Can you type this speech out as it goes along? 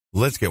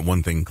Let's get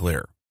one thing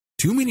clear.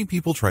 Too many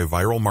people try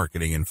viral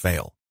marketing and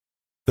fail.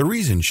 The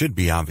reason should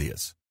be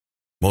obvious.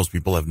 Most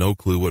people have no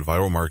clue what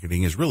viral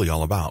marketing is really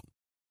all about.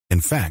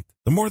 In fact,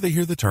 the more they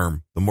hear the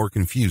term, the more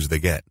confused they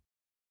get.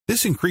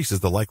 This increases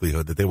the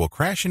likelihood that they will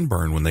crash and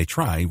burn when they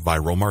try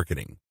viral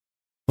marketing.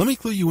 Let me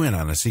clue you in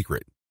on a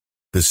secret.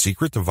 The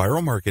secret to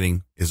viral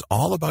marketing is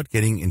all about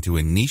getting into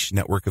a niche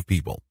network of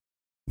people.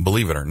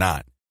 Believe it or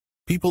not,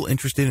 people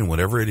interested in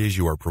whatever it is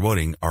you are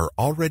promoting are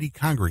already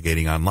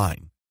congregating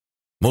online.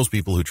 Most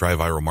people who try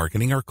viral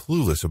marketing are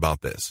clueless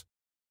about this.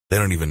 They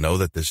don't even know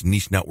that this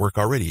niche network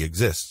already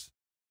exists.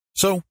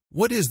 So,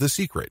 what is the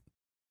secret?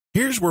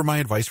 Here's where my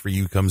advice for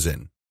you comes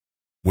in.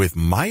 With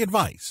my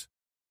advice,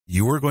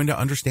 you are going to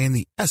understand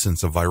the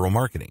essence of viral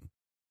marketing.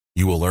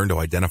 You will learn to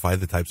identify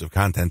the types of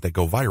content that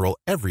go viral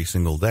every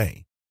single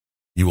day.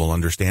 You will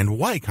understand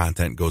why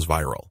content goes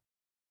viral.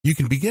 You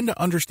can begin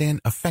to understand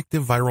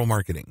effective viral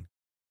marketing.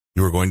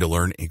 You are going to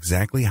learn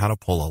exactly how to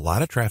pull a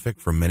lot of traffic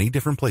from many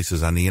different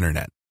places on the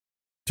internet.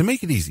 To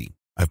make it easy,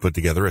 I've put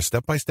together a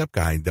step-by-step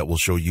guide that will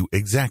show you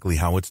exactly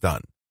how it's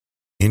done.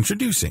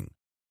 Introducing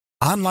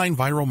Online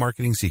Viral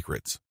Marketing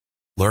Secrets.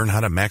 Learn how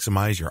to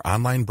maximize your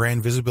online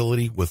brand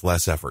visibility with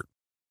less effort.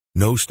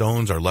 No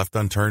stones are left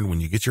unturned when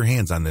you get your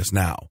hands on this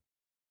now.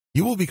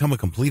 You will become a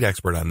complete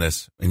expert on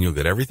this, and you'll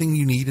get everything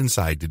you need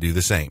inside to do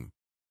the same.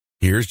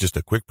 Here's just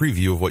a quick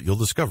preview of what you'll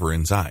discover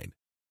inside.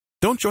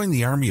 Don't join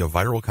the army of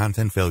viral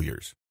content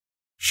failures.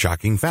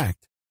 Shocking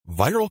fact,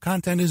 viral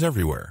content is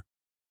everywhere.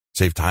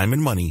 Save time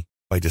and money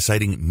by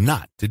deciding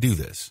not to do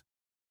this.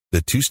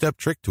 The two-step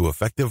trick to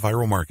effective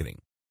viral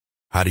marketing.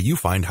 How do you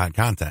find hot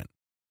content?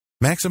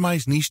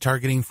 Maximize niche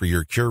targeting for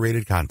your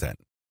curated content.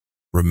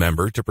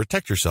 Remember to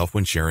protect yourself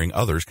when sharing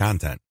others'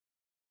 content.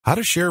 How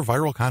to share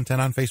viral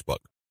content on Facebook.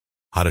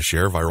 How to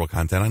share viral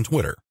content on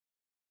Twitter.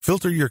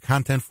 Filter your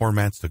content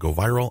formats to go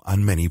viral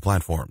on many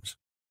platforms.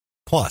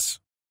 Plus,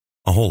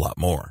 a whole lot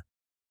more.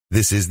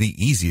 This is the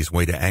easiest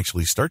way to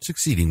actually start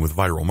succeeding with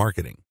viral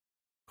marketing.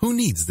 Who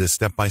needs this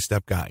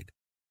step-by-step guide?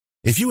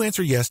 If you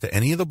answer yes to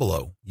any of the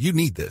below, you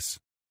need this.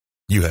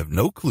 You have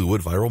no clue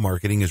what viral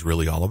marketing is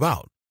really all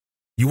about.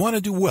 You want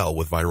to do well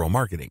with viral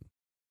marketing.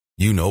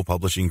 You know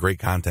publishing great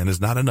content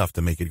is not enough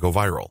to make it go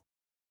viral.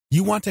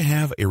 You want to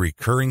have a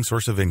recurring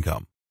source of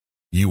income.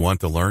 You want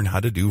to learn how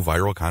to do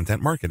viral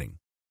content marketing.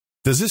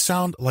 Does this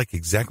sound like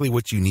exactly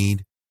what you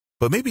need?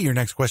 But maybe your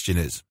next question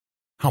is,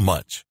 how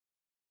much?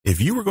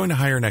 If you were going to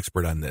hire an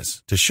expert on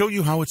this to show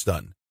you how it's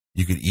done,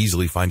 you could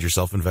easily find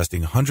yourself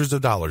investing hundreds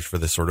of dollars for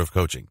this sort of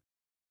coaching.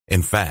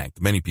 In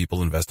fact, many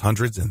people invest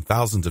hundreds and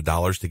thousands of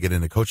dollars to get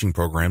into coaching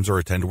programs or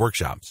attend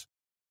workshops.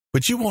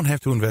 But you won't have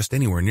to invest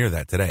anywhere near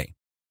that today.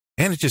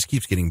 And it just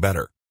keeps getting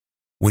better.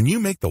 When you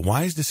make the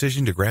wise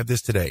decision to grab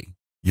this today,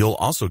 you'll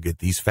also get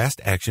these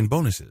fast action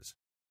bonuses.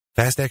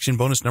 Fast action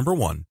bonus number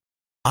 1,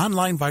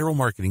 Online Viral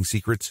Marketing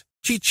Secrets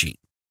Cheat Sheet,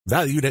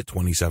 valued at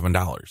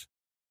 $27.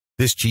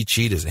 This cheat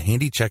sheet is a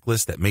handy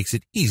checklist that makes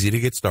it easy to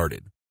get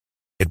started.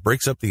 It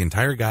breaks up the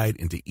entire guide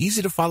into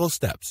easy-to-follow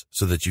steps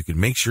so that you can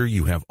make sure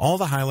you have all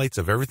the highlights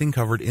of everything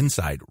covered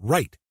inside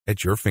right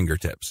at your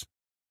fingertips.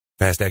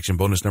 Fast action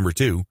bonus number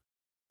 2,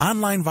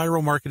 Online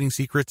Viral Marketing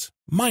Secrets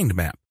Mind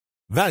Map,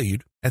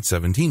 valued at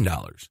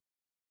 $17.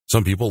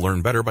 Some people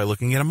learn better by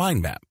looking at a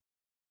mind map.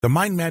 The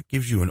mind map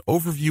gives you an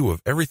overview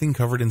of everything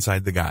covered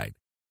inside the guide.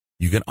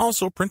 You can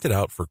also print it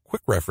out for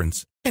quick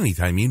reference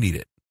anytime you need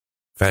it.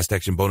 Fast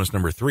action bonus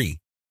number 3,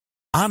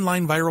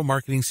 Online Viral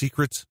Marketing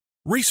Secrets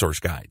Resource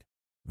Guide,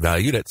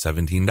 valued at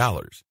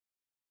 $17.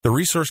 The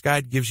resource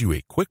guide gives you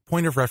a quick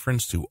point of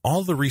reference to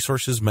all the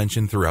resources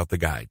mentioned throughout the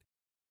guide.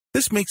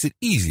 This makes it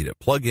easy to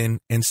plug in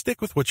and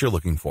stick with what you're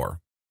looking for.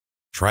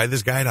 Try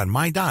this guide on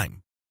my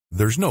dime.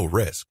 There's no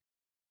risk.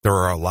 There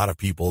are a lot of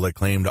people that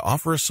claim to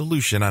offer a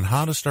solution on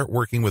how to start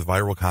working with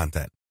viral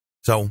content,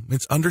 so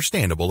it's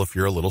understandable if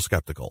you're a little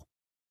skeptical.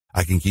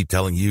 I can keep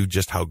telling you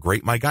just how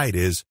great my guide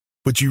is,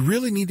 but you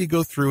really need to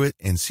go through it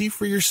and see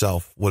for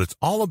yourself what it's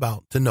all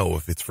about to know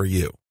if it's for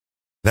you.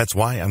 That's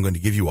why I'm going to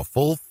give you a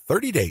full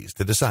 30 days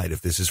to decide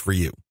if this is for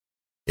you.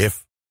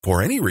 If,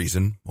 for any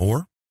reason,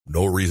 or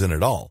no reason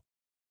at all,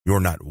 you're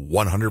not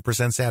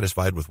 100%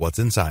 satisfied with what's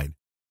inside,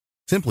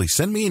 simply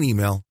send me an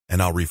email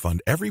and I'll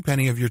refund every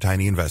penny of your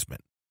tiny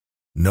investment.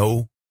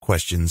 No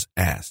questions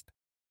asked.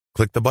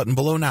 Click the button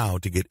below now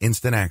to get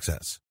instant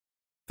access.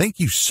 Thank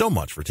you so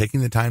much for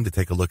taking the time to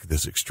take a look at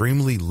this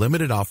extremely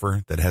limited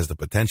offer that has the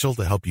potential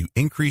to help you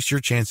increase your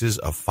chances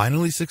of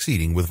finally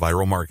succeeding with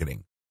viral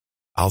marketing.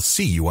 I'll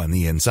see you on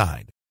the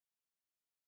inside.